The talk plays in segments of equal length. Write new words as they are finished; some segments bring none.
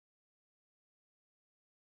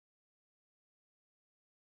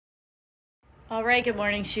All right, good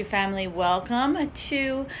morning, Shoe Family. Welcome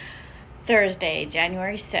to Thursday,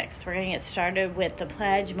 January 6th. We're going to get started with the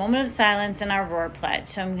pledge, moment of silence, and our roar pledge.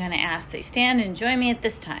 So I'm going to ask that you stand and join me at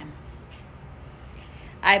this time.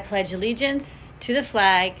 I pledge allegiance to the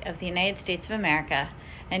flag of the United States of America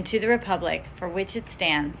and to the republic for which it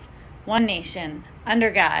stands, one nation,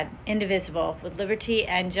 under God, indivisible, with liberty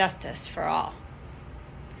and justice for all.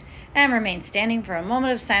 And remain standing for a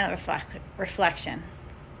moment of silent reflection.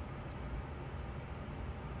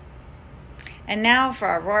 And now for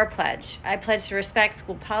our roar pledge. I pledge to respect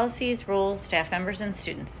school policies, rules, staff members, and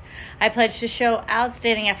students. I pledge to show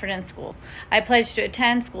outstanding effort in school. I pledge to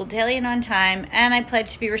attend school daily and on time, and I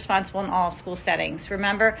pledge to be responsible in all school settings.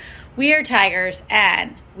 Remember, we are Tigers,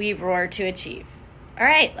 and we roar to achieve. All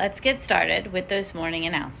right, let's get started with those morning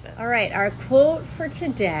announcements. All right, our quote for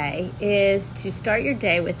today is to start your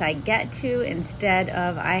day with I get to instead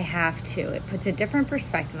of I have to. It puts a different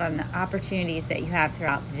perspective on the opportunities that you have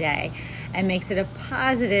throughout the day and makes it a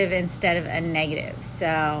positive instead of a negative.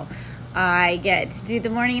 So I get to do the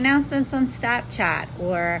morning announcements on Snapchat,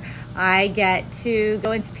 or I get to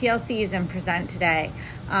go into PLCs and present today.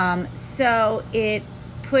 So it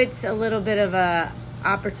puts a little bit of a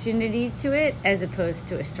opportunity to it as opposed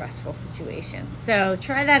to a stressful situation. So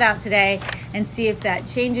try that out today and see if that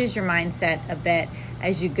changes your mindset a bit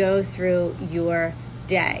as you go through your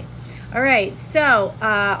day. All right, so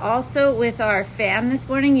also with our fam this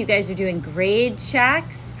morning, you guys are doing grade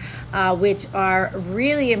checks, which are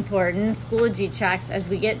really important, Schoology checks, as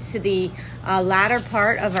we get to the latter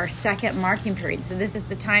part of our second marking period. So this is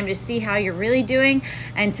the time to see how you're really doing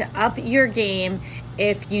and to up your game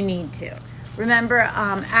if you need to. Remember,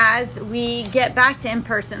 as we get back to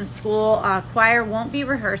in-person school, choir won't be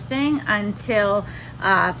rehearsing until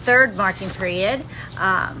third marking period.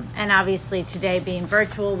 And obviously today being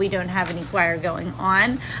virtual, we don't have any choir going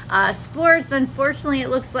on. Sports, unfortunately, it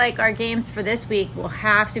looks like our games for this week will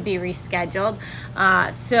have to be rescheduled.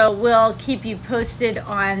 So we'll keep you posted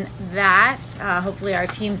on that. Hopefully our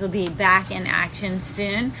teams will be back in action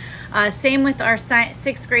soon. Same with our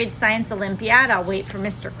sixth grade science Olympiad. I'll wait for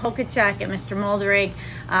Mr. Kolkachek and Mr. Molderig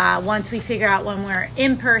once we figure out when we're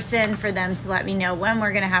in person for them to let me know when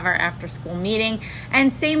we're going to have our after school meeting.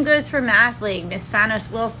 And same goes for Math League. Miss Fanos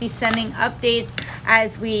will be sending updates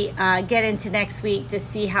as we get into next week to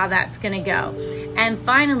see how that's going to go. And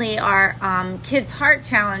finally, our Kids Heart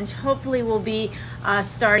Challenge hopefully will be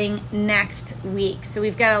starting next week. So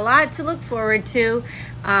we've got a lot to look forward to.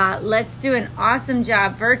 Let's do an awesome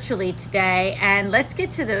job virtually today, and let's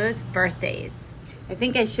get to those birthdays. I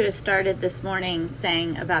think I should have started this morning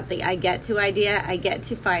saying about the I get to idea. I get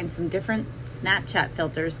to find some different Snapchat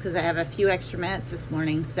filters because I have a few extra minutes this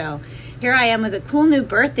morning. So here I am with a cool new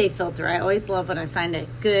birthday filter. I always love when I find a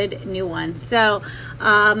good new one. So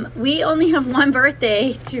we only have one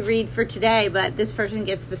birthday to read for today, but this person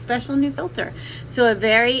gets the special new filter. So a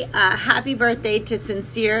very happy birthday to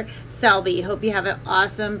Sincere Selby. Hope you have an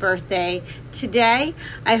awesome birthday today.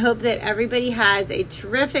 I hope that everybody has a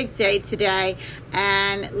terrific day today.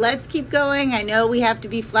 And let's keep going. I know we have to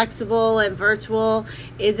be flexible, and virtual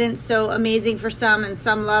isn't so amazing for some, and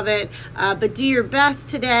some love it. But do your best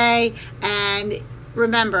today. And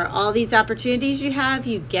remember, all these opportunities you have,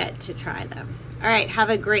 you get to try them. All right, have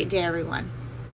a great day, everyone.